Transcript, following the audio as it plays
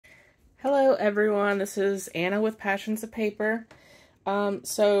Hello everyone, this is Anna with Passions of Paper.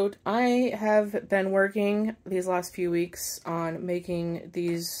 So I have been working these last few weeks on making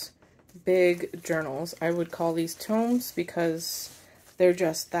these big journals. I would call these tomes because they're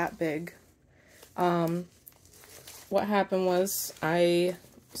just that big. What happened was I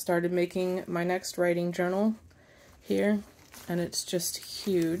started making my next writing journal here, and it's just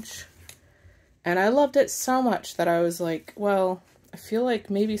huge. And I loved it so much that I was like, well, I feel like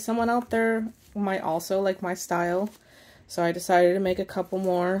maybe someone out there might also like my style. So I decided to make a couple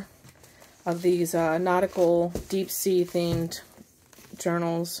more of these nautical deep sea themed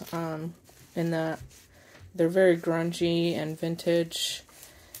journals. They're very grungy and vintage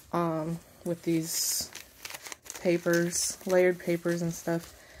with these papers, layered papers and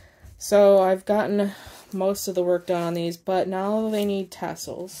stuff. So I've gotten most of the work done on these, but now they need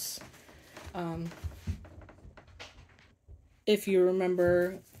tassels. If you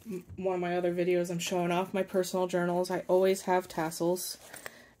remember one of my other videos, I'm showing off my personal journals. I always have tassels,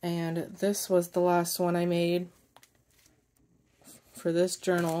 and this was the last one I made for this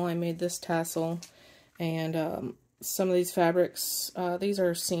journal. I made this tassel, and some of these fabrics, these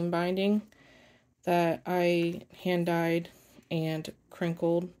are seam binding that I hand dyed and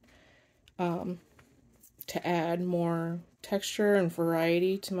crinkled to add more texture and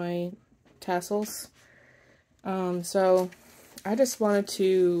variety to my tassels. So I just wanted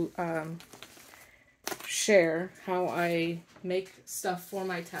to share how I make stuff for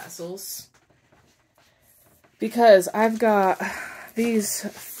my tassels, because I've got these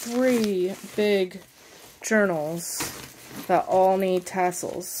 3 big journals that all need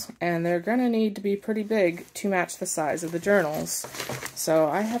tassels, and they're gonna need to be pretty big to match the size of the journals. So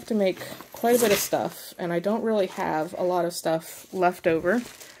I have to make quite a bit of stuff, and I don't really have a lot of stuff left over.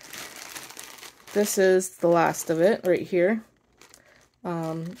 This is the last of it right here.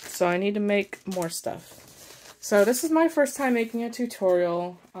 So I need to make more stuff. So this is my first time making a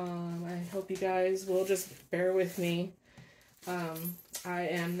tutorial. I hope you guys will just bear with me. I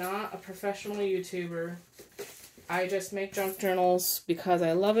am not a professional YouTuber. I just make junk journals because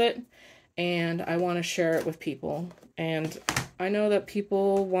I love it and I want to share it with people. And I know that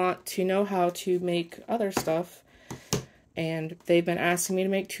people want to know how to make other stuff, and they've been asking me to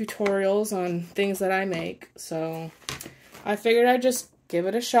make tutorials on things that I make, so I figured I'd just give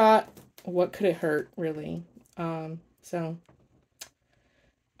it a shot. What could it hurt, really? Now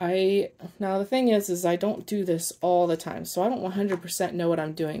the thing is I don't do this all the time, so I don't 100% know what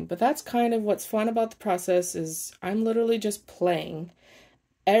I'm doing, but that's kind of what's fun about the process, is I'm literally just playing.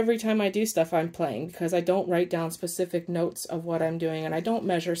 Every time I do stuff, I'm playing, because I don't write down specific notes of what I'm doing, and I don't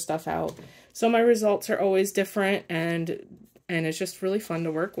measure stuff out. So my results are always different, and it's just really fun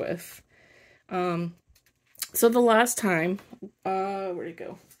to work with. So the last time, where'd it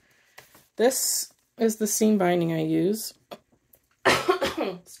go? This is the seam binding I use.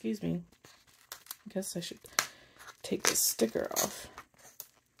 Excuse me. I guess I should take this sticker off.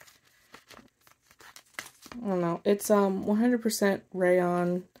 I don't know. It's 100%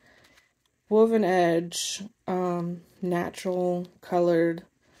 rayon, woven edge, natural colored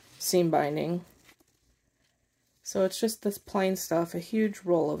seam binding. So it's just this plain stuff, a huge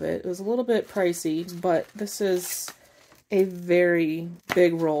roll of it. It was a little bit pricey, but this is a very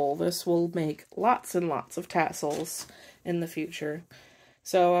big roll. This will make lots and lots of tassels in the future.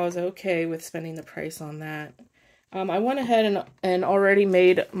 So I was okay with spending the price on that. I went ahead and already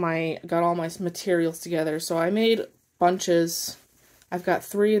got all my materials together. So I made bunches. I've got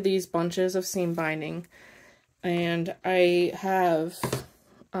 3 of these bunches of seam binding. And I have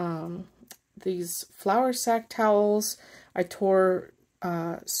these flour sack towels. I tore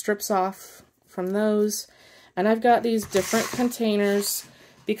strips off from those. And I've got these different containers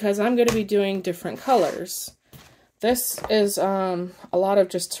because I'm going to be doing different colors. This is a lot of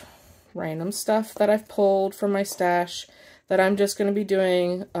just random stuff that I've pulled from my stash that I'm just going to be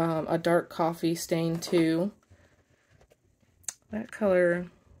doing a dark coffee stain to. That color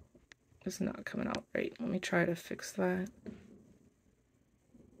is not coming out right. Let me try to fix that.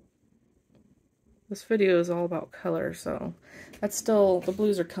 This video is all about color, so that's still, the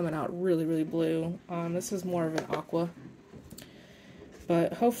blues are coming out really, really blue. This is more of an aqua.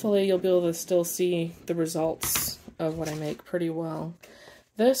 But hopefully you'll be able to still see the results of what I make pretty well.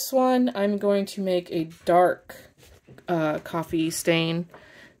 This one, I'm going to make a dark coffee stain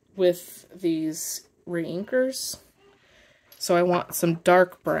with these reinkers. So I want some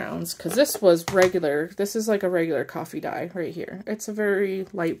dark browns, because this was regular. This is like a regular coffee dye right here. It's a very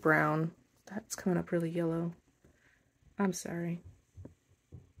light brown. That's coming up really yellow. I'm sorry.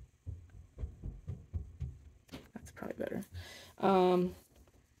 That's probably better.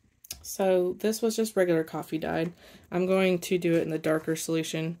 So this was just regular coffee dyed. I'm going to do it in the darker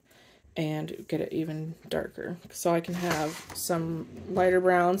solution and get it even darker, so I can have some lighter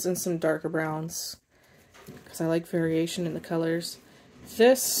browns and some darker browns, because I like variation in the colors.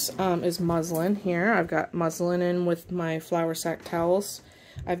 This is muslin here. I've got muslin in with my flour sack towels.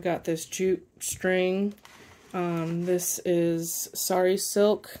 I've got this jute string. This is sari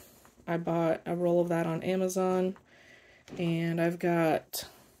silk. I bought a roll of that on Amazon. And I've got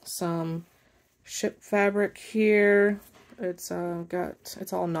some ship fabric here. It's all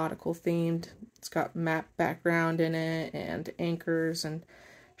nautical themed. It's got map background in it and anchors and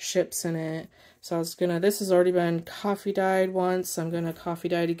ships in it. So this has already been coffee dyed once. I'm gonna coffee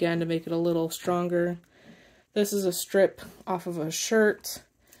dye it again to make it a little stronger. This is a strip off of a shirt.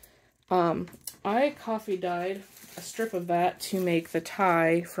 I coffee dyed a strip of that to make the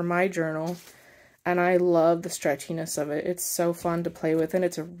tie for my journal, and I love the stretchiness of it. It's so fun to play with, and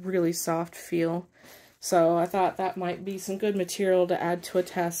it's a really soft feel. So I thought that might be some good material to add to a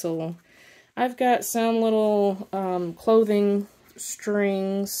tassel. I've got some little clothing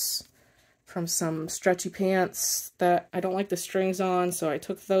strings from some stretchy pants that I don't like the strings on, so I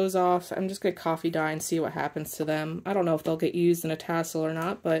took those off. I'm just going to coffee dye and see what happens to them. I don't know if they'll get used in a tassel or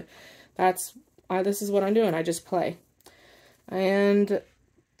not, but this is what I'm doing. I just play. And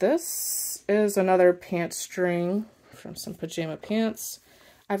this is another pant string from some pajama pants.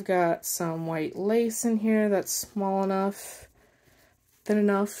 I've got some white lace in here that's small enough, thin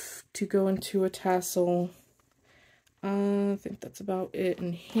enough to go into a tassel. I think that's about it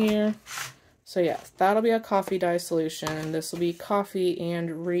in here. So yeah, that'll be a coffee dye solution. This will be coffee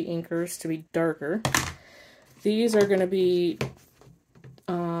and re-inkers to be darker. These are going to be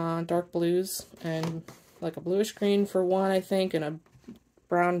dark blues and like a bluish green for one, I think, and a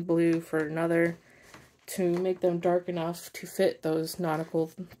brown blue for another, to make them dark enough to fit those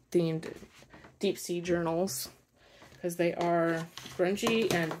nautical themed deep sea journals, because they are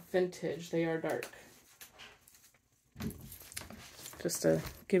grungy and vintage. They are dark. Just to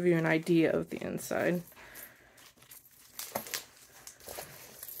give you an idea of the inside.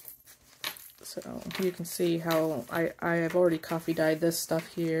 So you can see how I have already coffee dyed this stuff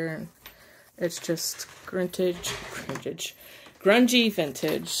here, and it's just grungy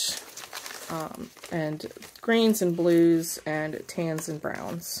vintage, and greens and blues and tans and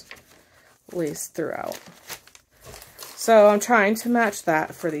browns laced throughout. So I'm trying to match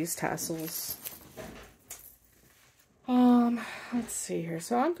that for these tassels. Let's see here.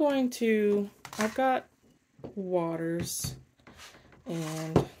 So I've got waters,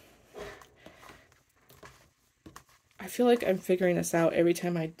 and I feel like I'm figuring this out every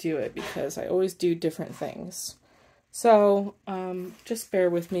time I do it because I always do different things. So, just bear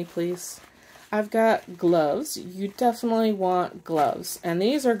with me, please. I've got gloves. You definitely want gloves. And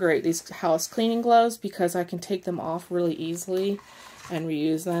these are great, these house cleaning gloves, because I can take them off really easily and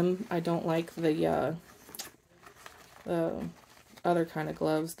reuse them. I don't like the other kind of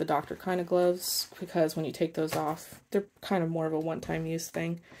gloves, the doctor kind of gloves, because when you take those off, they're kind of more of a one-time use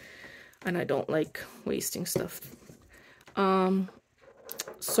thing. And I don't like wasting stuff.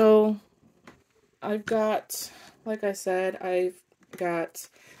 So I've got, like I said, I've got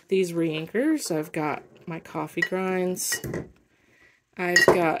these re-inkers. I've got my coffee grinds. I've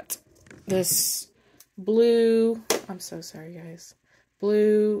got this blue, I'm so sorry guys,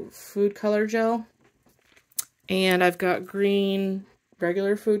 blue food color gel. And I've got green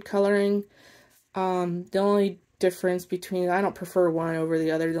regular food coloring. The only difference between, I don't prefer one over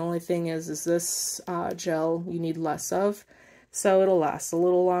the other. The only thing is this gel you need less of, so it'll last a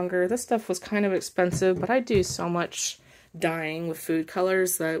little longer. This stuff was kind of expensive, but I do so much dyeing with food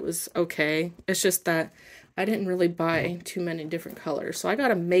colors that it was okay. It's just that I didn't really buy too many different colors, so I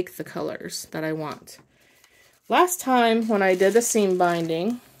gotta make the colors that I want. Last time when I did the seam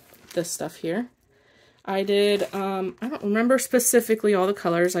binding, this stuff here, I did, I don't remember specifically all the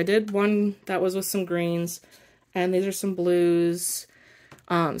colors. I did one that was with some greens, and these are some blues.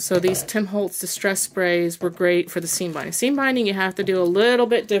 So these Tim Holtz Distress Sprays were great for the seam binding. Seam binding you have to do a little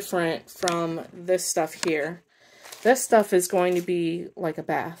bit different from this stuff here. This stuff is going to be like a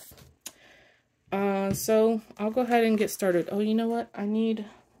bath. So I'll go ahead and get started. Oh, you know what? I need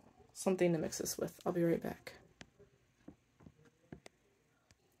something to mix this with. I'll be right back.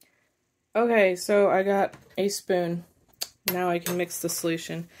 Okay, so I got a spoon. Now I can mix the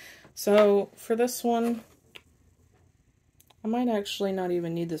solution. So for this one, I might actually not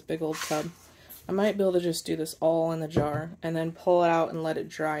even need this big old tub. I might be able to just do this all in the jar and then pull it out and let it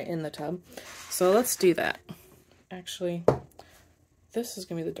dry in the tub. So let's do that. Actually, this is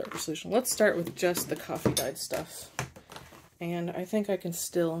going to be the darker solution. Let's start with just the coffee dyed stuff. And I think I can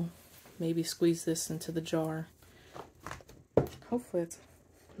still maybe squeeze this into the jar. Hopefully it's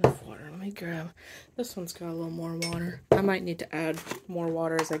enough water. Let me grab, this one's got a little more water. I might need to add more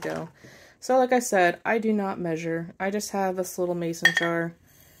water as I go. So like I said, I do not measure. I just have this little mason jar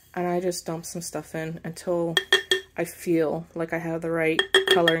and I just dump some stuff in until I feel like I have the right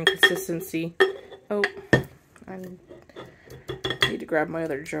color and consistency. Oh, I need to grab my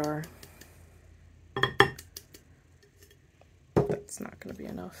other jar. That's not going to be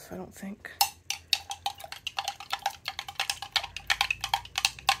enough, I don't think.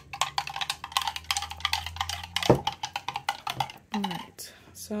 Alright,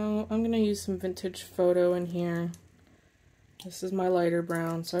 so I'm going to use some vintage photo in here. This is my lighter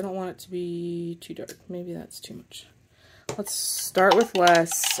brown, so I don't want it to be too dark. Maybe that's too much. Let's start with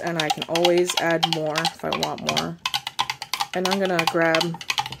less, and I can always add more if I want more. And I'm going to grab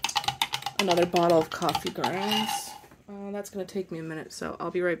another bottle of coffee grounds. That's going to take me a minute, so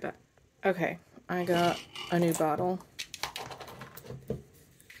I'll be right back. Okay, I got a new bottle.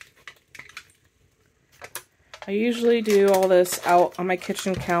 I usually do all this out on my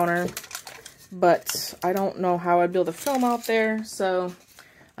kitchen counter, but I don't know how I'd be able to film out there, so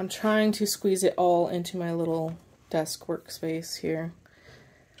I'm trying to squeeze it all into my little desk workspace here.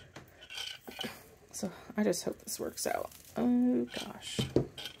 So I just hope this works out. Oh gosh.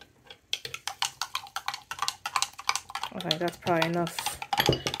 Okay, that's probably enough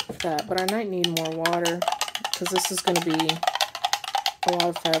for that, but I might need more water because this is going to be a lot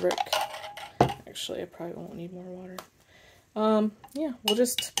of fabric. Actually, I probably won't need more water. Yeah, we'll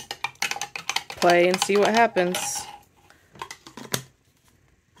just play and see what happens.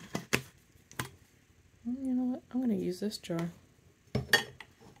 You know what? I'm going to use this jar.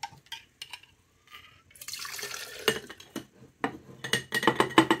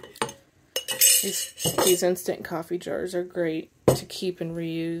 These instant coffee jars are great to keep and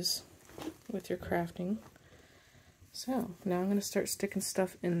reuse with your crafting. So, now I'm going to start sticking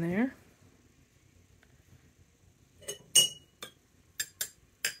stuff in there.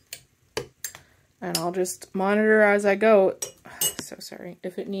 And I'll just monitor as I go. So sorry.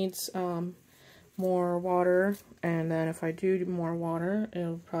 If it needs more water, and then if I do more water,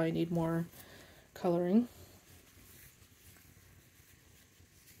 it'll probably need more coloring.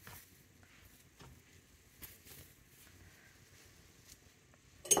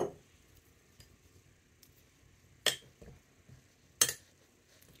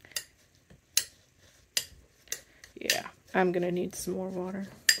 Yeah, I'm gonna need some more water.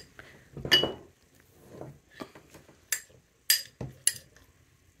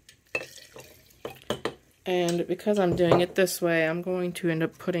 And because I'm doing it this way, I'm going to end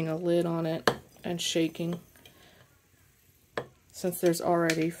up putting a lid on it and shaking, since there's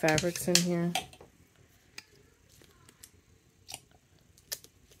already fabrics in here.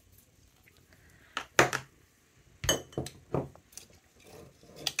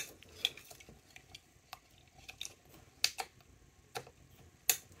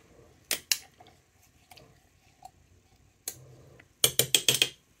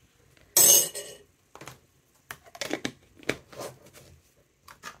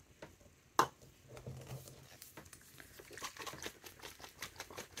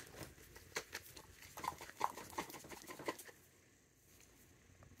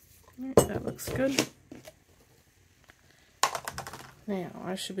 That looks good. Now,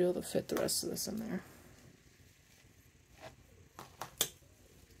 I should be able to fit the rest of this in there.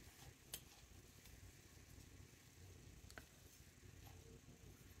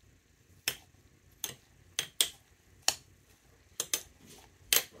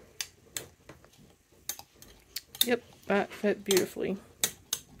 Yep, that fit beautifully.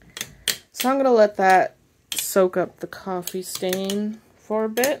 So I'm going to let that soak up the coffee stain for a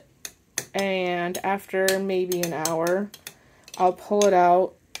bit. And after maybe an hour, I'll pull it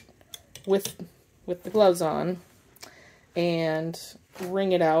out with the gloves on and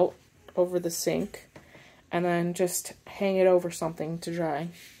wring it out over the sink, and then just hang it over something to dry.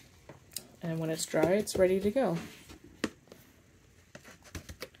 And when it's dry, it's ready to go.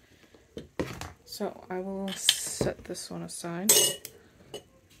 So I will set this one aside.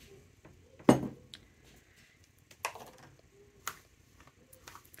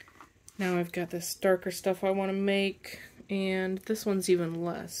 Now I've got this darker stuff I want to make, and this one's even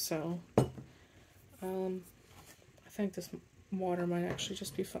less, so I think this water might actually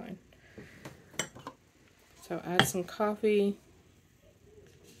just be fine. So add some coffee,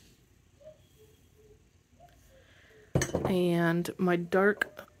 and my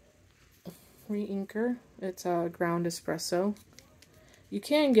dark re-inker, it's a ground espresso. You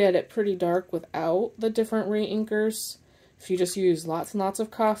can get it pretty dark without the different re-inkers. if you just use lots and lots of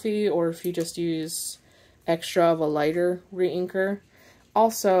coffee, or if you just use extra of a lighter re-inker.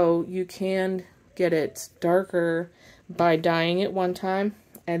 Also, you can get it darker by dyeing it one time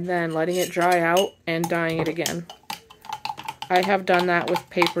and then letting it dry out and dyeing it again. I have done that with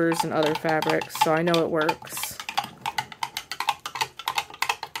papers and other fabrics, so I know it works.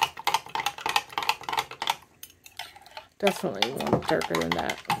 Definitely want darker than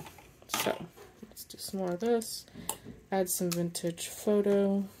that. So, let's do some more of this. Add some vintage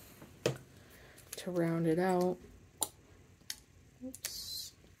photo to round it out.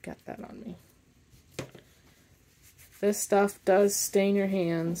 Oops, got that on me. This stuff does stain your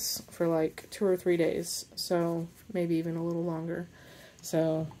hands for like 2 or 3 days, so maybe even a little longer.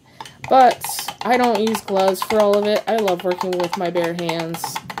 So, but I don't use gloves for all of it. I love working with my bare hands.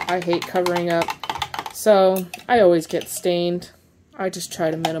 I hate covering up, so I always get stained. I just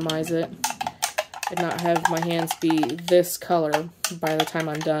try to minimize it and not have my hands be this color by the time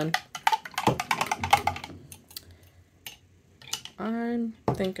I'm done.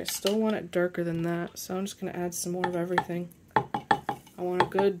 I think I still want it darker than that, so I'm just going to add some more of everything. I want a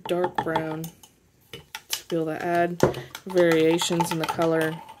good dark brown to be able to add variations in the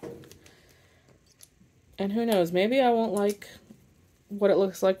color. And who knows, maybe I won't like what it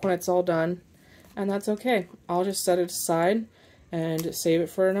looks like when it's all done, and that's okay. I'll just set it aside and save it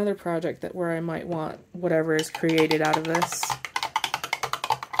for another project where I might want whatever is created out of this.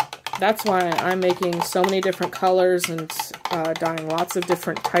 That's why I'm making so many different colors and dyeing lots of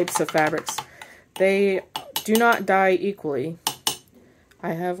different types of fabrics. They do not dye equally.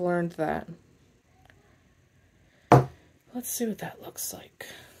 I have learned that. Let's see what that looks like.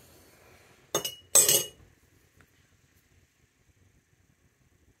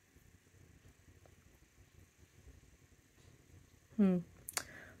 I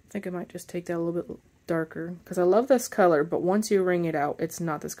think I might just take that a little bit darker, because I love this color, but once you wring it out, it's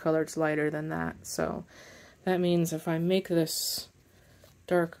not this color, it's lighter than that. So that means if I make this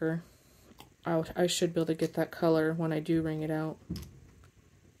darker, I should be able to get that color when I do wring it out.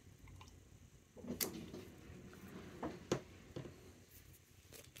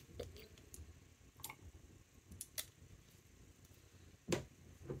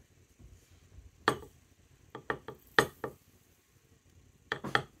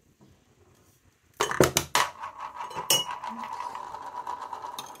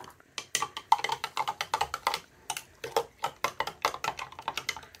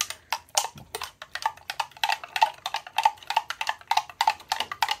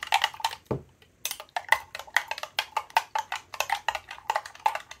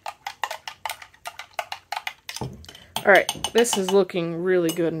 Alright, this is looking really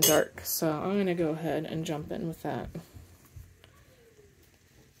good and dark, so I'm going to go ahead and jump in with that.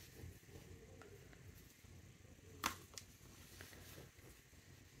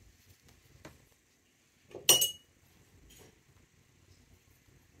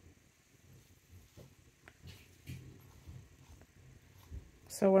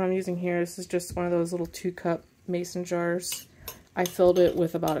 So what I'm using here, this is just one of those little 2-cup mason jars. I filled it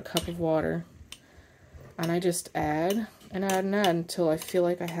with about a cup of water. And I just add and add and add until I feel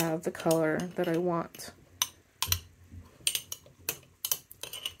like I have the color that I want.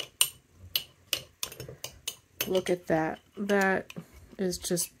 Look at that. That is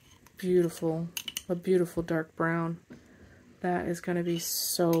just beautiful. A beautiful dark brown. That is going to be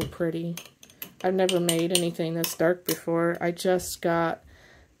so pretty. I've never made anything this dark before. I just got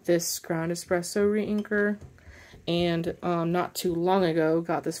this ground espresso re-inker, and not too long ago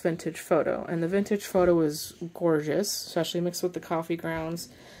got this vintage photo, and the vintage photo was gorgeous, especially mixed with the coffee grounds,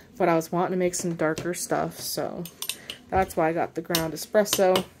 but I was wanting to make some darker stuff, so that's why I got the ground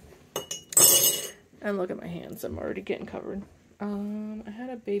espresso. And look at my hands, I'm already getting covered. I had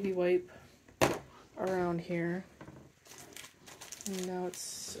a baby wipe around here, and now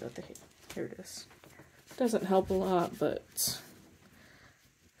it's at the, here it is. Doesn't help a lot, but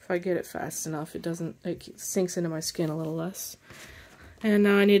if I get it fast enough, it sinks into my skin a little less. And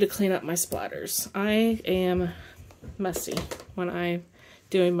now I need to clean up my splatters. I am messy when I'm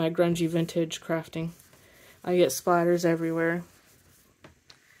doing my grungy vintage crafting. I get splatters everywhere.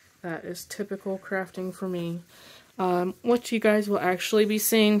 That is typical crafting for me. Which you guys will actually be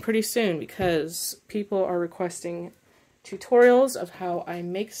seeing pretty soon, because people are requesting tutorials of how I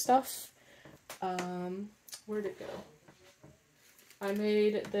make stuff. Where'd it go? I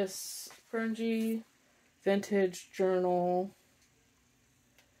made this grungy vintage journal,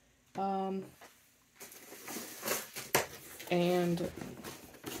 and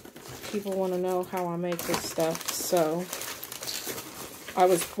people want to know how I make this stuff, so I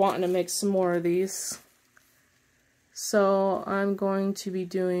was wanting to make some more of these. So I'm going to be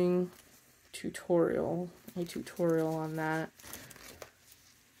doing a tutorial on that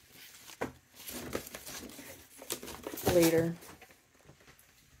later.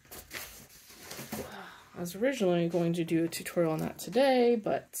 I was originally going to do a tutorial on that today,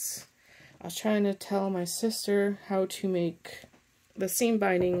 but I was trying to tell my sister how to make the seam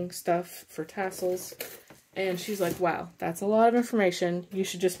binding stuff for tassels, and she's like, wow, that's a lot of information, you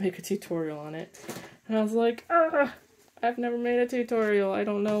should just make a tutorial on it. And I was like, I've never made a tutorial, I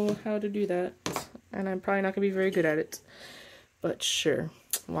don't know how to do that, and I'm probably not going to be very good at it, but sure,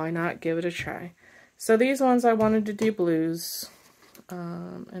 why not give it a try. So these ones I wanted to do blues,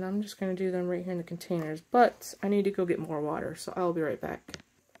 and I'm just going to do them right here in the containers, but I need to go get more water, so I'll be right back.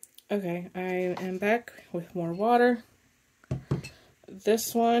 Okay, I am back with more water.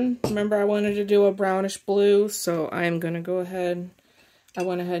 This one, remember I wanted to do a brownish blue, so I'm going to go ahead, I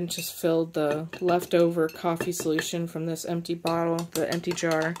went ahead and just filled the leftover coffee solution from this empty bottle, the empty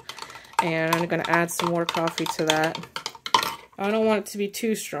jar, and I'm going to add some more coffee to that. I don't want it to be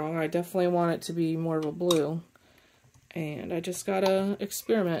too strong, I definitely want it to be more of a blue. And I just gotta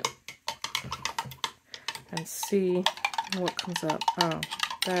experiment and see what comes up. Oh,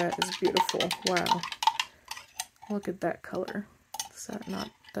 that is beautiful. Wow. Look at that color. Is that not,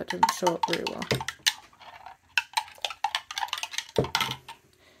 that didn't show up very well.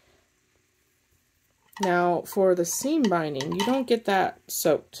 Now, for the seam binding, you don't get that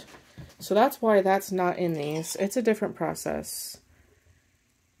soaked. So that's why that's not in these. It's a different process.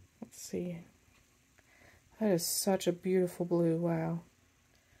 Let's see. That is such a beautiful blue, wow.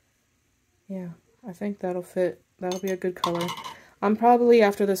 Yeah, I think that'll fit, that'll be a good color. I'm probably,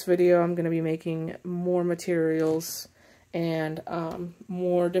 after this video, I'm going to be making more materials and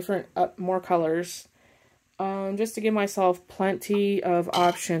more different, more colors. Just to give myself plenty of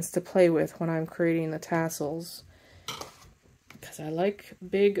options to play with when I'm creating the tassels. Because I like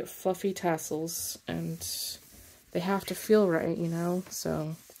big, fluffy tassels, and they have to feel right, you know,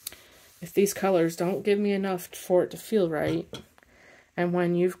 so if these colors don't give me enough for it to feel right, and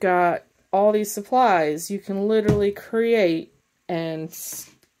when you've got all these supplies, you can literally create and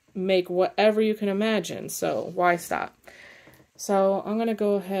make whatever you can imagine, so why stop? So I'm going to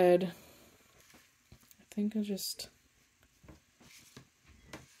go ahead, I think I'm just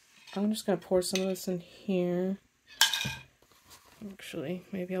going to pour some of this in here. Actually,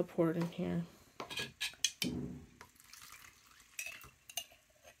 maybe I'll pour it in here.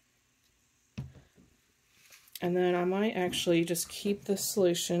 And then I might actually just keep this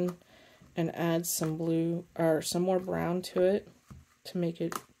solution and add some blue, or some more brown to it to make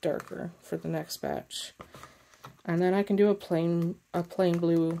it darker for the next batch. And then I can do a plain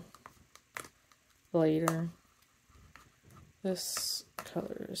blue later. This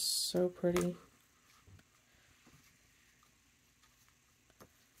color is so pretty.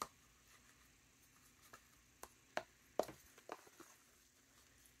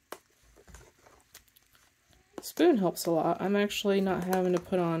 Spoon helps a lot. I'm actually not having to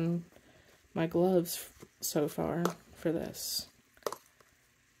put on my gloves so far for this.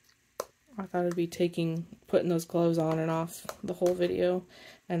 I thought it'd be putting those gloves on and off the whole video,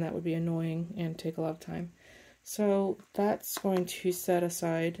 and that would be annoying and take a lot of time. So that's going to set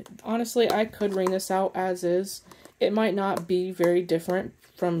aside. Honestly, I could wring this out as is. It might not be very different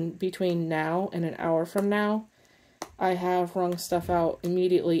from between now and an hour from now. I have wrung stuff out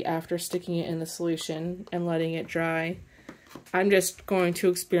immediately after sticking it in the solution and letting it dry. I'm just going to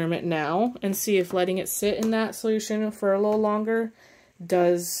experiment now and see if letting it sit in that solution for a little longer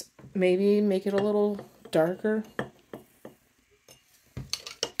does maybe make it a little darker.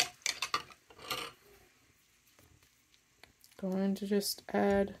 Going to just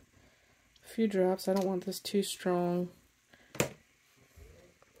add a few drops. I don't want this too strong.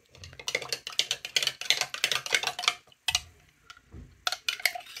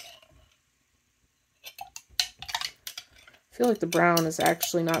 I feel like the brown is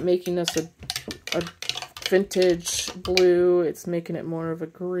actually not making this a vintage blue. It's making it more of a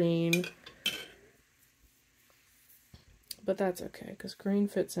green. But that's okay, because green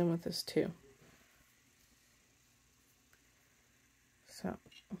fits in with this too. So,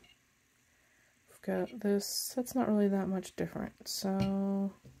 we've got this. That's not really that much different.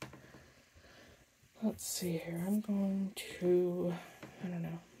 So, let's see here. I'm going to, I don't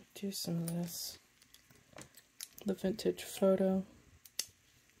know, do some of this. The vintage photo.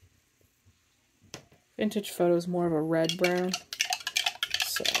 Vintage photo is more of a red brown,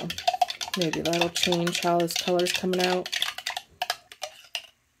 so maybe that'll change how this color's coming out.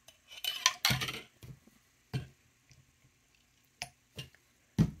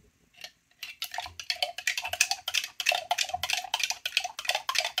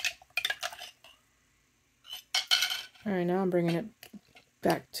 All right, now I'm bringing it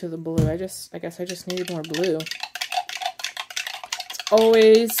back to the blue. I guess I just needed more blue.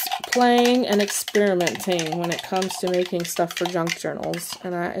 Always playing and experimenting when it comes to making stuff for junk journals,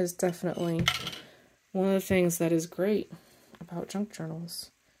 and that is definitely one of the things that is great about junk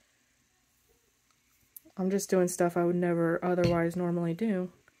journals. I'm just doing stuff I would never otherwise normally do,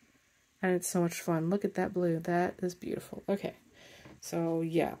 and it's so much fun. Look at that blue. That is beautiful. Okay, so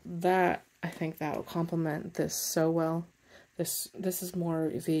yeah, that, I think that will complement this so well. This is more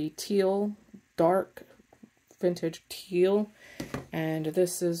of a teal, dark vintage teal, and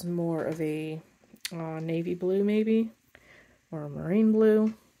this is more of a navy blue maybe, or a marine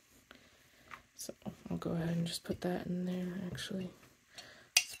blue. So I'll go ahead and just put that in there actually.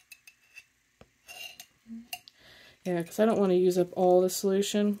 Yeah, because I don't want to use up all the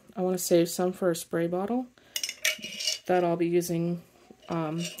solution. I want to save some for a spray bottle that I'll be using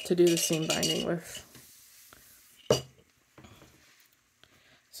to do the seam binding with.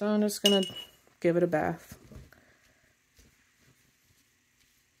 So I'm just going to give it a bath.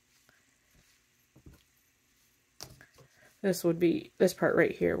 This part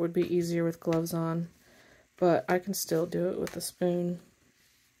right here would be easier with gloves on, but I can still do it with a spoon.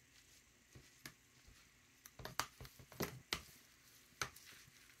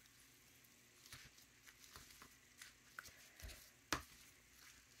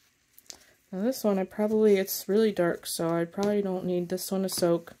 Now this one, it's really dark, so I probably don't need this one to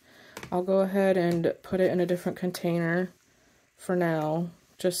soak. I'll go ahead and put it in a different container for now,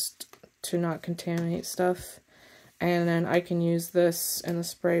 just to not contaminate stuff. And then I can use this in the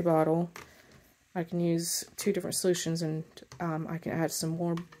spray bottle. I can use 2 different solutions, and I can add some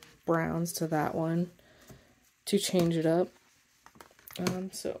more browns to that one to change it up.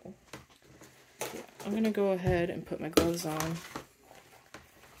 So yeah, I'm going to go ahead and put my gloves on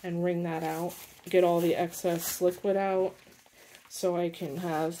and wring that out, get all the excess liquid out so I can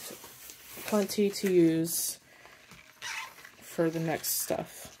have plenty to use for the next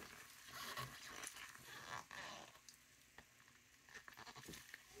stuff.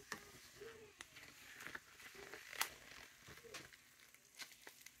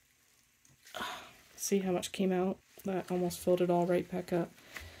 See how much came out? That almost filled it all right back up.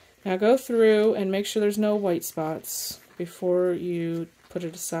 Now go through and make sure there's no white spots before you put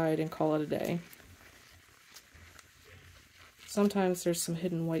it aside and call it a day. Sometimes there's some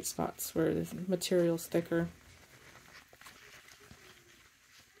hidden white spots where the material's thicker.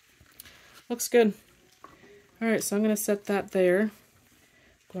 Looks good. Alright, so I'm going to set that there. I'm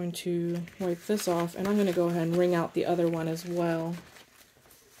going to wipe this off, and I'm going to go ahead and wring out the other one as well.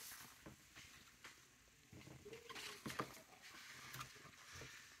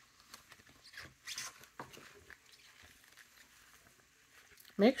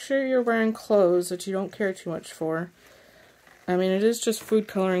 Make sure you're wearing clothes that you don't care too much for. I mean, it is just food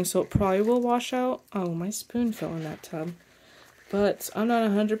coloring, so it probably will wash out. Oh, my spoon fell in that tub. But I'm not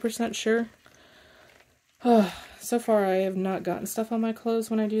 100% sure. So far, I have not gotten stuff on my clothes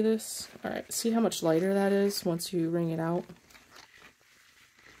when I do this. Alright, see how much lighter that is once you wring it out?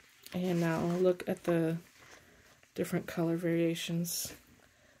 And now look at the different color variations.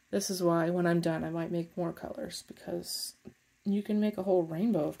 This is why when I'm done, I might make more colors, because you can make a whole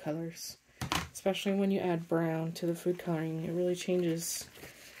rainbow of colors. Especially when you add brown to the food coloring, it really changes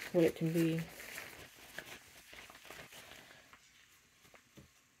what it can be.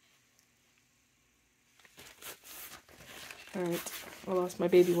 Alright, I lost my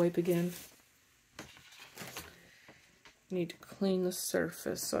baby wipe again. Need to clean the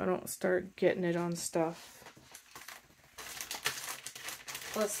surface so I don't start getting it on stuff.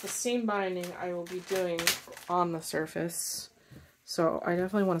 Plus the seam binding I will be doing on the surface. So I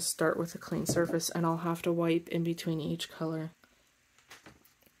definitely want to start with a clean surface, and I'll have to wipe in between each color.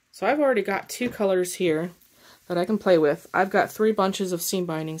 So I've already got 2 colors here that I can play with. I've got 3 bunches of seam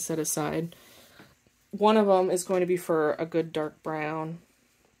binding set aside. One of them is going to be for a good dark brown,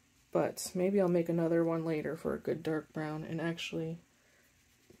 but maybe I'll make another one later for a good dark brown, and actually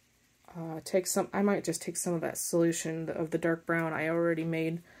I might just take some of that solution of the dark brown I already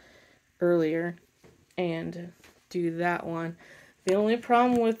made earlier and do that one. The only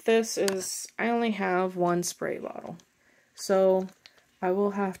problem with this is I only have 1 spray bottle, so I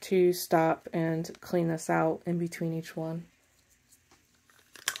will have to stop and clean this out in between each one.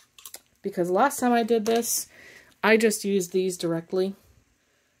 Because last time I did this, I just used these directly,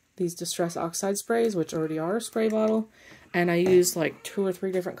 these Distress Oxide sprays, which already are a spray bottle, and I used like 2 or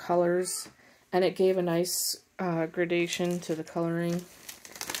 3 different colors, and it gave a nice gradation to the coloring.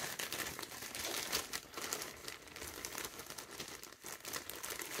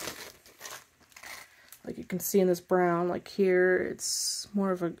 Like you can see in this brown, like here, it's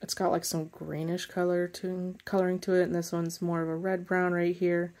more of a, it's got like some greenish coloring to it, and this one's more of a red brown right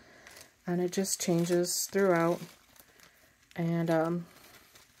here, and it just changes throughout. And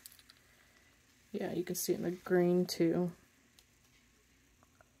yeah, you can see it in the green too.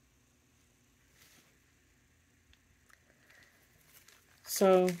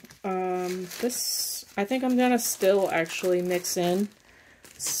 So this, I think I'm gonna still actually mix in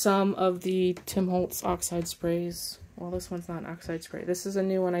some of the Tim Holtz oxide sprays. Well, this one's not an oxide spray. This is a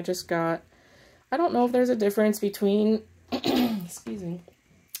new one I just got. I don't know if there's a difference between, excuse me,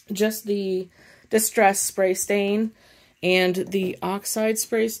 just the Distress spray stain and the oxide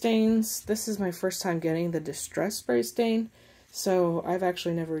spray stains. This is my first time getting the Distress spray stain, so I've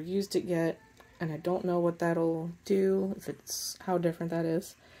actually never used it yet, and I don't know what that'll do, if it's, how different that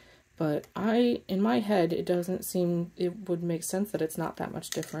is. But in my head, it doesn't seem, it would make sense that it's not that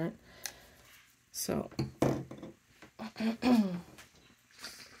much different. So,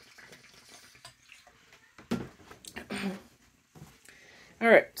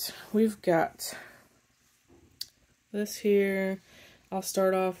 alright, we've got this here. I'll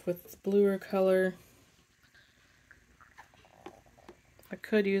start off with the bluer color. I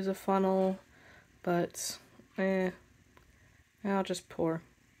could use a funnel, but I'll just pour.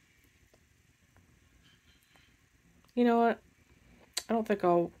 You know what? I don't think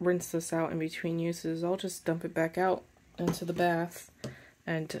I'll rinse this out in between uses. I'll just dump it back out into the bath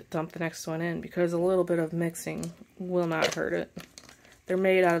and dump the next one in, because a little bit of mixing will not hurt it. They're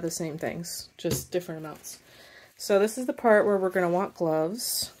made out of the same things, just different amounts. So this is the part where we're going to want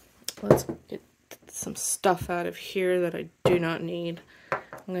gloves. Let's get some stuff out of here that I do not need. I'm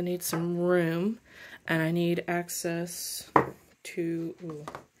going to need some room, and I need access to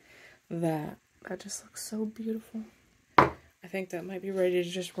that. That just looks so beautiful. I think that might be ready to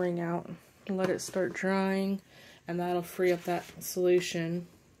just wring out and let it start drying, and that'll free up that solution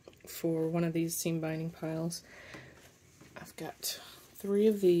for one of these seam binding piles. I've got 3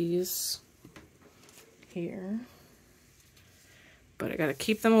 of these here, but I gotta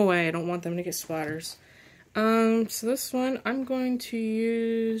keep them away. I don't want them to get splatters. So this one I'm going to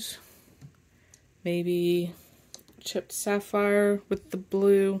use maybe chipped sapphire with the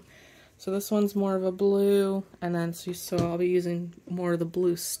blue. So this one's more of a blue, and then so I'll be using more of the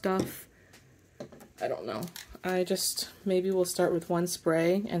blue stuff. I don't know. Maybe we'll start with one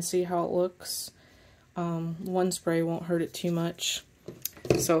spray and see how it looks. One spray won't hurt it too much.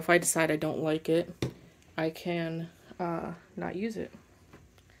 So if I decide I don't like it, I can not use it.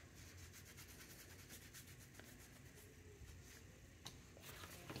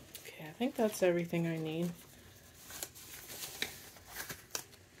 Okay, I think that's everything I need.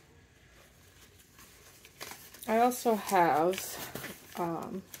 I also have,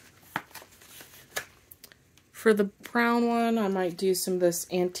 for the brown one, I might do some of this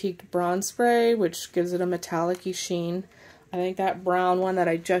antiqued bronze spray, which gives it a metallic-y sheen. I think that brown one that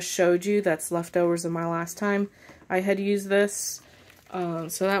I just showed you, that's leftovers of my last time I had used this.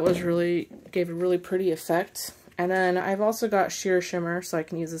 So that was gave a really pretty effect. And then I've also got sheer shimmer, so I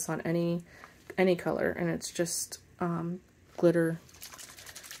can use this on any color, and it's just glitter,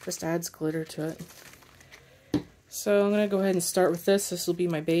 just adds glitter to it. So I'm going to go ahead and start with this. This will be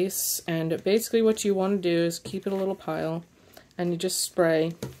my base, and basically what you want to do is keep it a little pile, and you just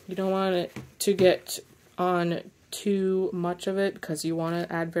spray. You don't want it to get on too much of it, because you want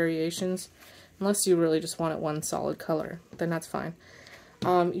to add variations, unless you really just want it one solid color, then that's fine.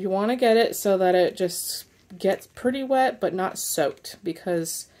 You want to get it so that it just gets pretty wet, but not soaked,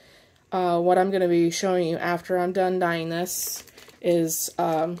 because what I'm going to be showing you after I'm done dyeing this is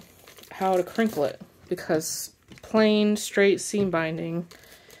how to crinkle it, because plain, straight seam binding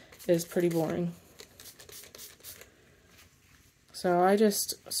is pretty boring. So I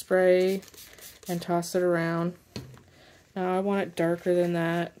just spray and toss it around. Now I want it darker than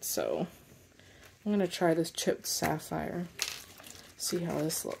that, so I'm going to try this chipped sapphire. See how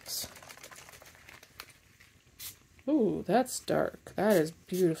this looks. Ooh, that's dark. That is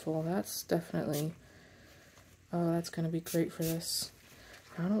beautiful. That's definitely, oh, that's going to be great for this.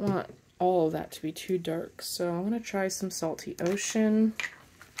 I don't want all of that to be too dark, so I'm going to try some Salty Ocean.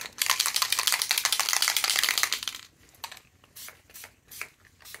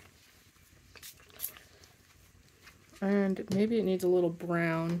 And maybe it needs a little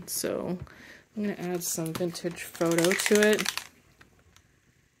brown, so I'm going to add some Vintage Photo to it.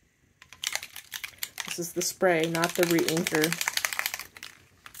 This is the spray, not the re-inker.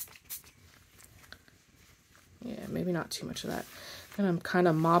 Yeah, maybe not too much of that. I'm going to kind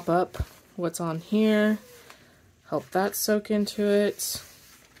of mop up what's on here, help that soak into it.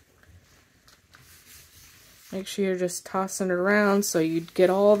 Make sure you're just tossing it around so you get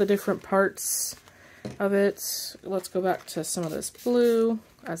all the different parts of it. Let's go back to some of this blue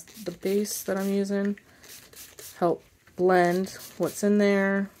as the base that I'm using. Help blend what's in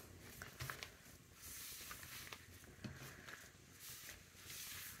there.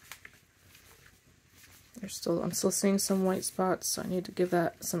 I'm still seeing some white spots, so I need to give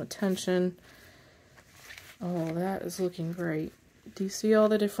that some attention. Oh, that is looking great. Do you see all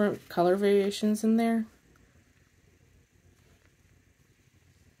the different color variations in there?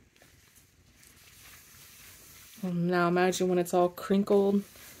 Now imagine when it's all crinkled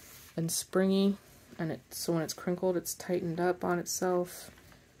and springy, and so when it's crinkled, it's tightened up on itself.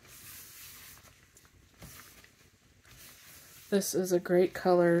 This is a great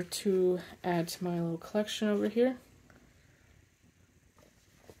color to add to my little collection over here.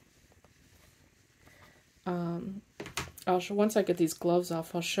 Once I get these gloves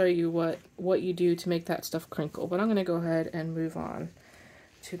off, I'll show you what you do to make that stuff crinkle. But I'm going to go ahead and move on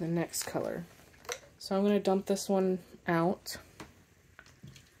to the next color. So I'm going to dump this one out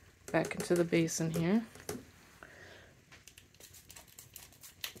back into the basin here.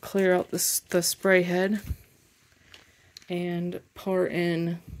 Clear out the spray head and pour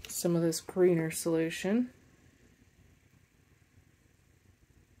in some of this greener solution.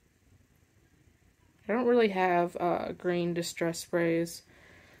 I don't really have green distress sprays,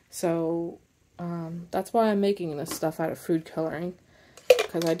 so that's why I'm making this stuff out of food coloring,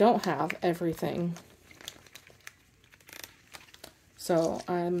 because I don't have everything. So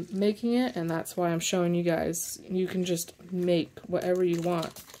I'm making it, and that's why I'm showing you guys. You can just make whatever you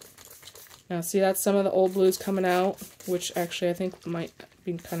want. Now see, that's some of the old blues coming out, which actually I think might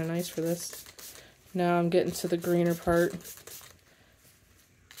be kind of nice for this. Now I'm getting to the greener part.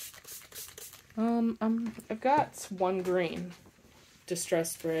 I've got one green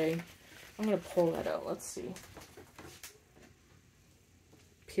distress spray. I'm gonna pull that out. Let's see.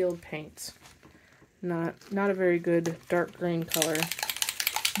 Peeled paint. Not a very good dark green color.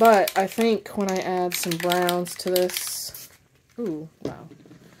 But I think when I add some browns to this, ooh, wow,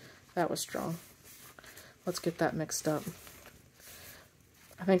 that was strong. Let's get that mixed up.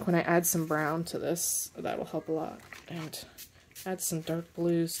 I think when I add some brown to this, that will help a lot. And add some dark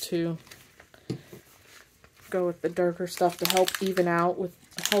blues too. Go with the darker stuff to help even out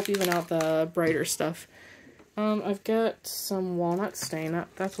the brighter stuff. I've got some walnut stain.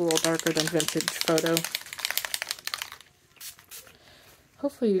 That's a little darker than Vintage Photo.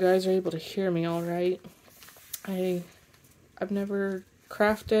 Hopefully you guys are able to hear me all right. I've never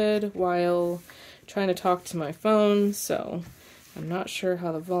crafted while trying to talk to my phone, so I'm not sure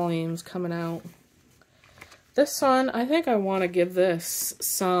how the volume's coming out. This one, I think I want to give this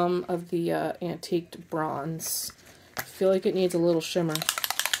some of the antiqued bronze. I feel like it needs a little shimmer.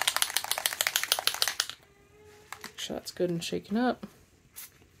 Make sure that's good and shaken up.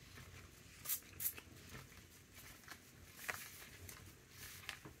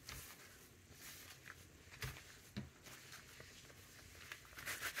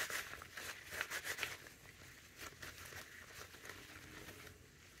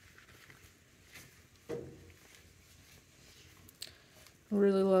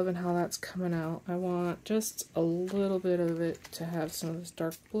 Really loving how that's coming out. I want just a little bit of it to have some of this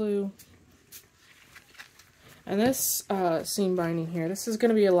dark blue. And this seam binding here, this is going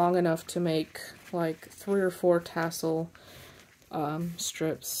to be long enough to make like 3 or 4 tassel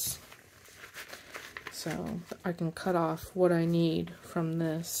strips. So I can cut off what I need from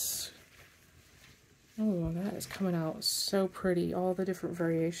this. Oh, that is coming out so pretty. All the different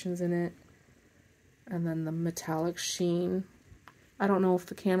variations in it. And then the metallic sheen. I don't know if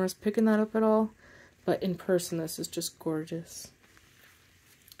the camera's picking that up at all, but in person this is just gorgeous.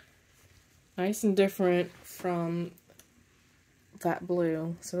 Nice and different from that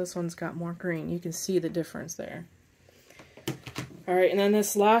blue. So this one's got more green. You can see the difference there. Alright, and then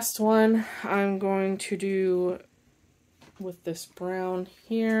this last one I'm going to do with this brown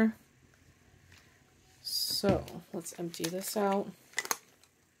here. So let's empty this out.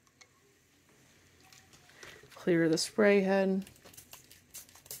 Clear the spray head.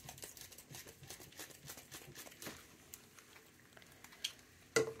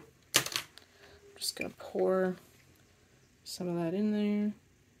 Just gonna pour some of that in there.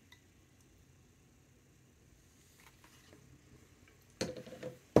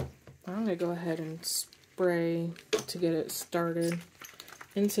 I'm gonna go ahead and spray to get it started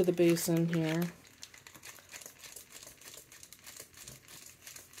into the basin here.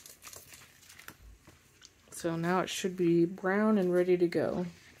 So now it should be brown and ready to go.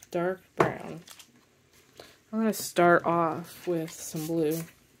 Dark brown. I'm gonna start off with some blue.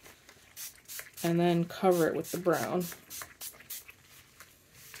 and then cover it with the brown.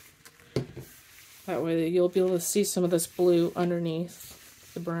 That way you'll be able to see some of this blue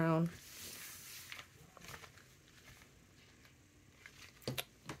underneath the brown.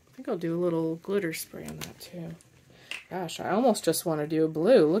 I think I'll do a little glitter spray on that too. Gosh, I almost just want to do a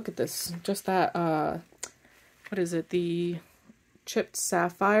blue. Look at this. Just that, what is it? The chipped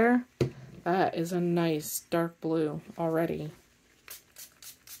sapphire. That is a nice dark blue already.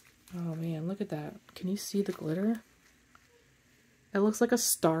 Oh man, look at that. Can you see the glitter? It looks like a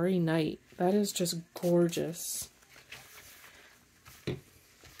starry night. That is just gorgeous.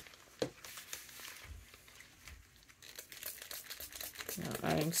 Now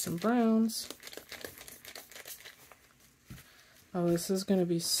adding some browns. Oh, this is going to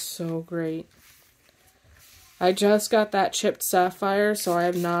be so great. I just got that chipped sapphire, so I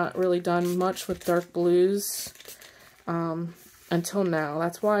have not really done much with dark blues until now.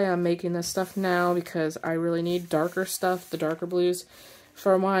 That's why I'm making this stuff now, because I really need darker stuff, the darker blues.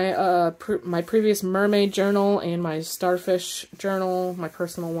 For my my previous mermaid journal and my starfish journal, my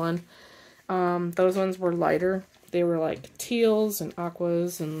personal one, those ones were lighter. They were like teals and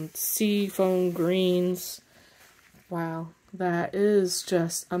aquas and sea foam greens. Wow, that is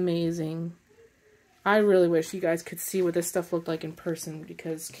just amazing. I really wish you guys could see what this stuff looked like in person,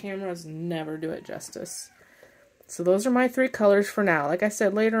 because cameras never do it justice. So those are my 3 colors for now. Like I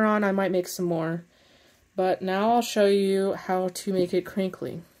said, later on I might make some more. But now I'll show you how to make it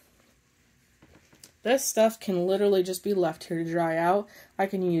crinkly. This stuff can literally just be left here to dry out. I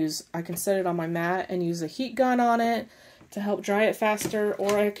can set it on my mat and use a heat gun on it to help dry it faster,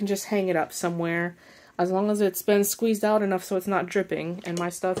 or I can just hang it up somewhere. As long as it's been squeezed out enough so it's not dripping, and my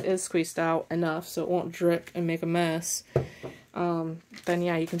stuff is squeezed out enough so it won't drip and make a mess, then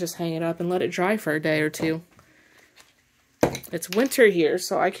yeah, you can just hang it up and let it dry for a day or 2. It's winter here,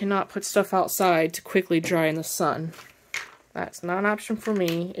 so I cannot put stuff outside to quickly dry in the sun. That's not an option for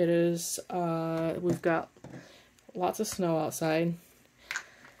me. It is, we've got lots of snow outside.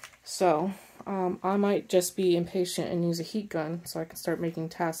 So, I might just be impatient and use a heat gun so I can start making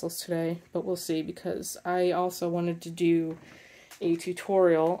tassels today, but we'll see, because I also wanted to do a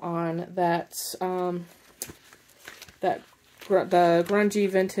tutorial on that, the grungy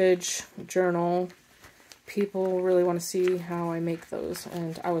vintage journal. People really want to see how I make those,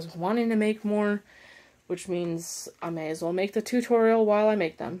 and I was wanting to make more, which means I may as well make the tutorial while I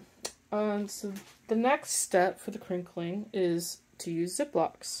make them. So the next step for the crinkling is to use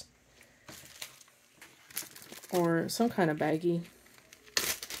Ziplocs, or some kind of baggie.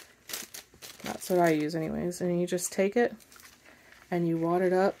 That's what I use anyways. And you just take it and you wad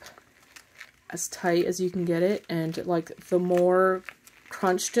it up as tight as you can get it, and like the more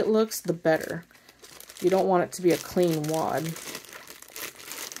crunched it looks, the better. You don't want it to be a clean wad.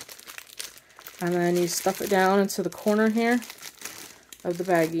 And then you stuff it down into the corner here of the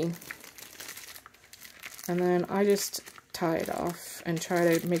baggie. And then I just tie it off and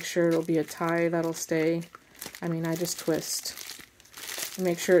try to make sure it'll be a tie that'll stay. I mean, I just twist and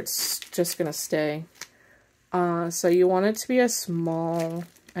make sure it's just gonna stay. So you want it to be as small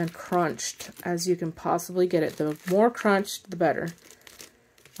and crunched as you can possibly get it. The more crunched, the better.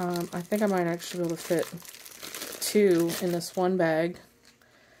 I think I might actually be able to fit 2 in this one bag.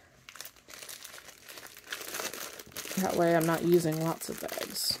 That way I'm not using lots of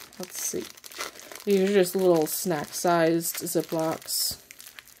bags. Let's see. These are just little snack-sized Ziplocs,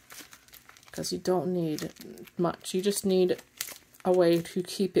 because you don't need much. You just need a way to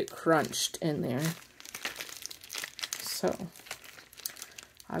keep it crunched in there. So,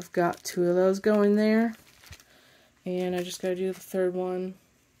 I've got 2 of those going there, and I just gotta do the 3rd one.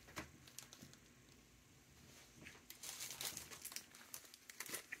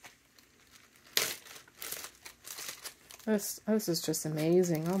 This is just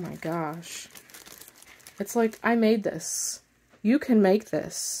amazing. Oh my gosh. It's like, I made this. You can make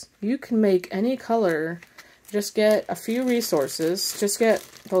this. You can make any color. Just get a few resources. Just get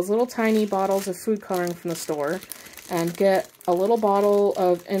those little tiny bottles of food coloring from the store, and get a little bottle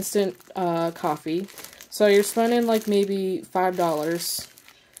of instant coffee. So you're spending like maybe $5,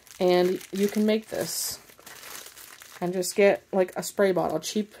 and you can make this. And just get like a spray bottle,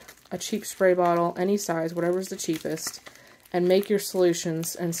 a cheap spray bottle, any size, whatever's the cheapest, and make your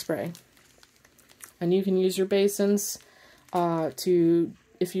solutions and spray. And you can use your basins if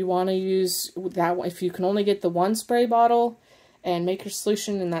you want to use that one. If you can only get the one spray bottle and make your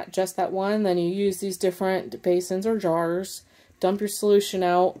solution in just that one, then you use these different basins or jars, dump your solution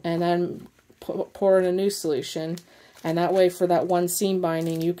out, and then pour in a new solution. And that way, for that one seam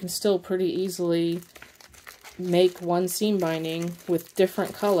binding, you can still pretty easily make one seam binding with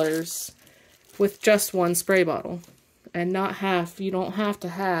different colors with just one spray bottle. And you don't have to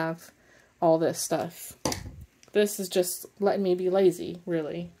have all this stuff. This is just letting me be lazy,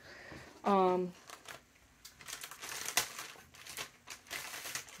 really. Now,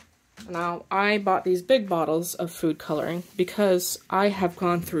 I bought these big bottles of food coloring because I have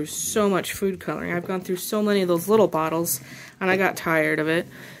gone through so much food coloring. I've gone through so many of those little bottles, and I got tired of it.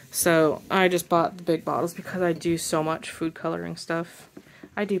 So I just bought the big bottles because I do so much food coloring stuff.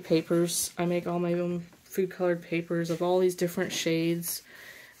 I do papers. I make all my own food colored papers of all these different shades.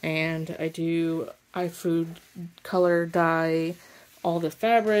 And I food color dye all the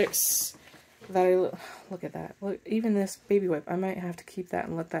fabrics. Look at that. Look, even this baby wipe, I might have to keep that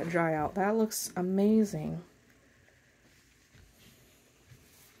and let that dry out. That looks amazing.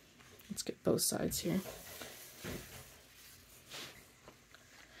 Let's get both sides here.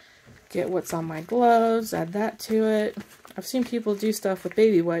 Get what's on my gloves, add that to it. I've seen people do stuff with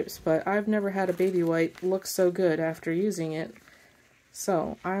baby wipes, but I've never had a baby wipe look so good after using it.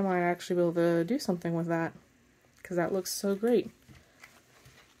 So I might actually be able to do something with that, because that looks so great.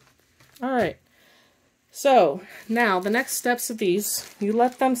 Alright, so now the next steps of these, you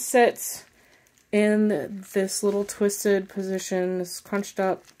let them sit in this little twisted position, this crunched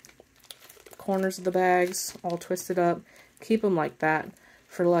up corners of the bags, all twisted up. Keep them like that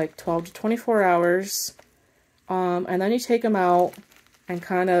for like 12 to 24 hours. And then you take them out and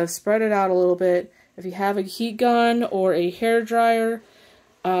kind of spread it out a little bit. If you have a heat gun or a hair dryer,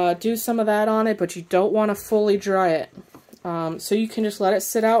 do some of that on it, but you don't want to fully dry it. So you can just let it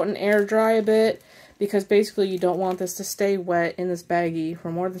sit out and air dry a bit, because basically you don't want this to stay wet in this baggie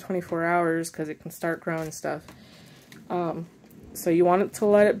for more than 24 hours because it can start growing stuff. So you want it to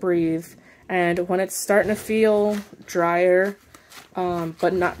let it breathe, and when it's starting to feel drier,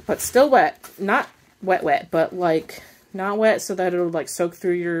 but still wet, not wet, but like not wet so that it'll like soak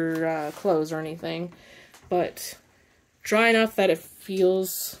through your clothes or anything, but dry enough that it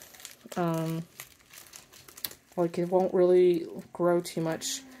feels like it won't really grow too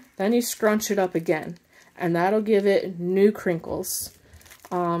much. Then you scrunch it up again, and that'll give it new crinkles.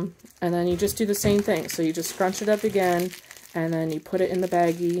 And then you just do the same thing. So you just scrunch it up again, and then you put it in the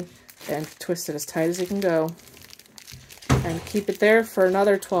baggie and twist it as tight as it can go. And keep it there for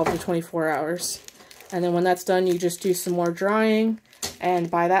another 12 to 24 hours. And then when that's done, you just do some more drying, and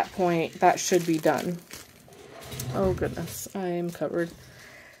by that point, that should be done. Oh goodness, I am covered.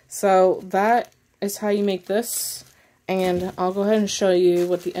 So that is how you make this, and I'll go ahead and show you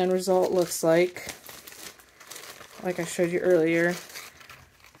what the end result looks like I showed you earlier.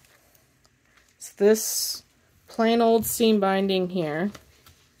 So this plain old seam binding here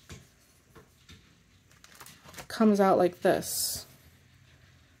comes out like this.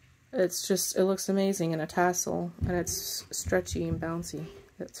 It's just, it looks amazing in a tassel, and it's stretchy and bouncy.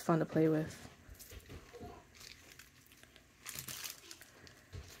 It's fun to play with.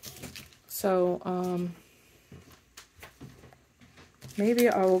 So, maybe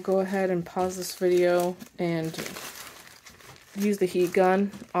I will go ahead and pause this video and use the heat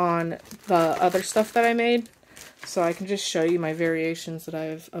gun on the other stuff that I made, so I can just show you my variations that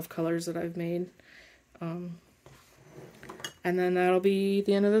of colors that I've made. And then that'll be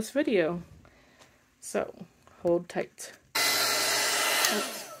the end of this video. So, hold tight.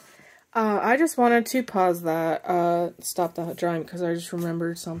 I just wanted to pause that, stop the drying, because I just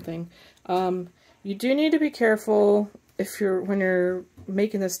remembered something. You do need to be careful when you're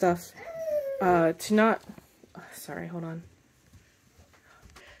making this stuff, to not, sorry, hold on.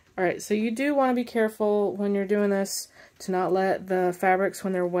 Alright, so you do want to be careful when you're doing this to not let the fabrics,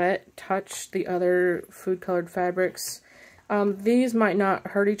 when they're wet, touch the other food colored fabrics. These might not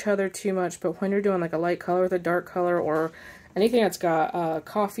hurt each other too much, but when you're doing like a light color with a dark color, or anything that's got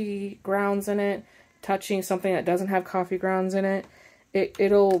coffee grounds in it, touching something that doesn't have coffee grounds in it,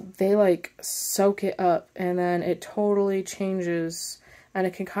 they like soak it up, and then it totally changes, and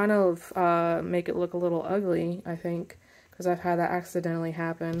it can kind of make it look a little ugly, I think, because I've had that accidentally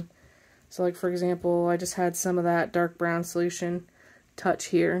happen. So like, for example, I just had some of that dark brown solution touch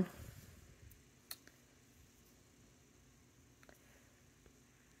here.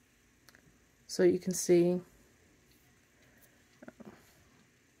 So you can see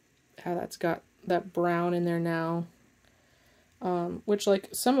how that's got that brown in there now. Which, like,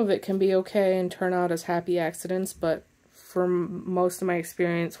 some of it can be okay and turn out as happy accidents, but from most of my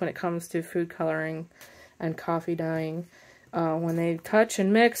experience when it comes to food coloring and coffee dyeing, when they touch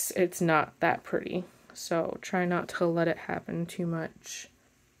and mix, it's not that pretty. So try not to let it happen too much.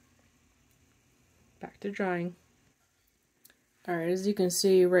 Back to drying. Alright, as you can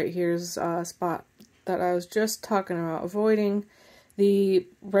see, right here's a spot that I was just talking about avoiding. the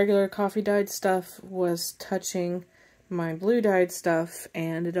regular coffee dyed stuff was touching my blue dyed stuff,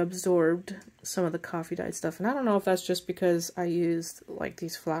 and it absorbed some of the coffee dyed stuff. And I don't know if that's just because I used like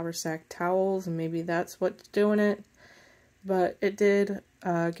these flour sack towels, and maybe that's what's doing it, but it did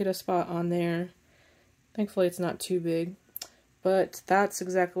get a spot on there. Thankfully it's not too big, but that's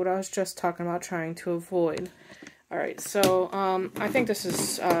exactly what I was just talking about trying to avoid. Alright, so I think this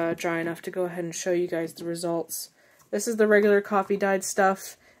is dry enough to go ahead and show you guys the results. This is the regular coffee dyed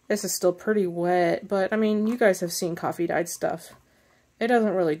stuff. This is still pretty wet, but I mean, you guys have seen coffee dyed stuff. It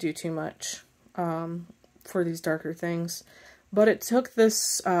doesn't really do too much for these darker things. But it took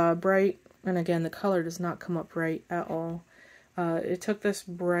this bright, and again, the color does not come up bright at all. It took this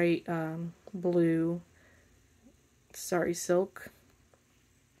bright blue, silk,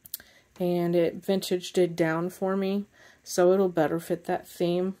 and it vintaged it down for me, so it'll better fit that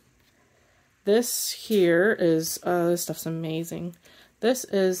theme. This here is, this stuff's amazing. This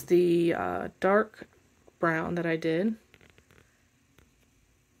is the dark brown that I did.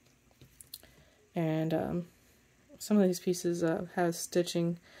 And some of these pieces have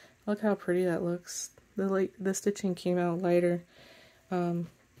stitching. Look how pretty that looks. The stitching came out lighter.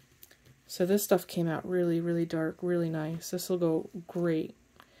 So this stuff came out really, really dark, really nice. This will go great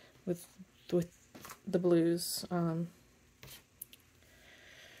with the blues.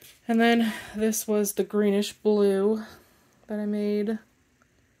 And then this was the greenish blue that I made.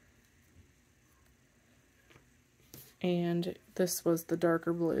 And this was the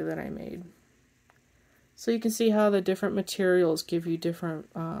darker blue that I made. So you can see how the different materials give you different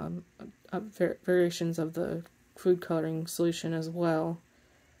variations of the food coloring solution as well.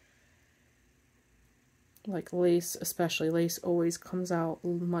 Like lace, especially. Lace always comes out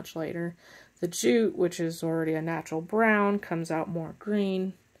much lighter. The jute, which is already a natural brown, comes out more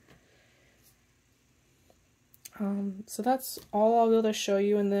green. So that's all I'll be able to show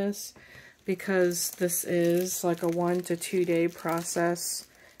you in this, because this is like a 1 to 2 day process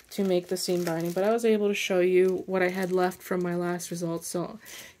to make the seam binding, but I was able to show you what I had left from my last results. So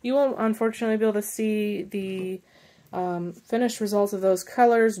you won't unfortunately be able to see the finished results of those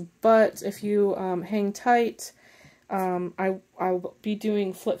colors, but if you hang tight, I'll be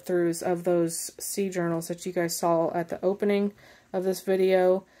doing flip throughs of those sea journals that you guys saw at the opening of this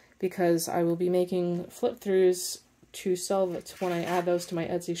video, because I will be making flip throughs to sell when I add those to my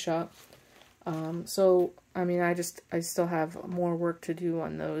Etsy shop. So I mean, I still have more work to do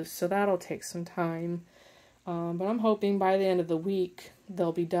on those, so that'll take some time. But I'm hoping by the end of the week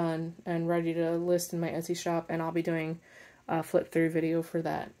they'll be done and ready to list in my Etsy shop, and I'll be doing a flip through video for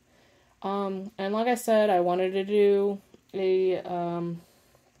that. And like I said, I wanted to do a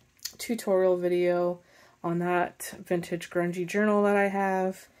tutorial video on that vintage grungy journal that I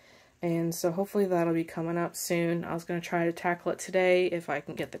have, and so hopefully that'll be coming up soon. I was going to try to tackle it today if I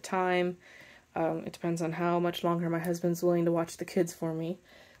can get the time. It depends on how much longer my husband's willing to watch the kids for me,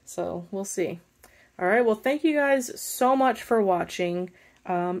 so we'll see. Alright, well, thank you guys so much for watching,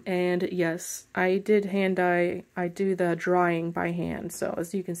 and yes, I did hand dye. I do the drying by hand, so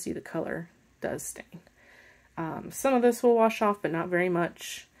as you can see, the color does stain. Some of this will wash off, but not very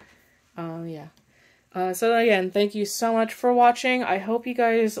much. Yeah. So again, thank you so much for watching. I hope you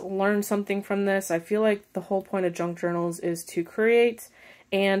guys learned something from this. I feel like the whole point of junk journals is to create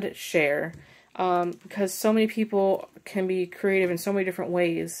and share, because so many people can be creative in so many different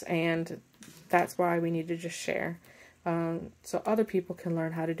ways, and that's why we need to just share, so other people can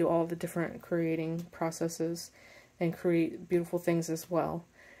learn how to do all the different creating processes and create beautiful things as well.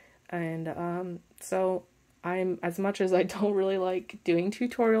 And so as much as I don't really like doing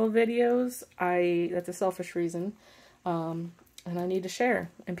tutorial videos, that's a selfish reason, and I need to share,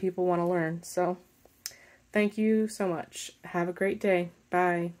 and people want to learn. So thank you so much. Have a great day.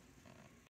 Bye.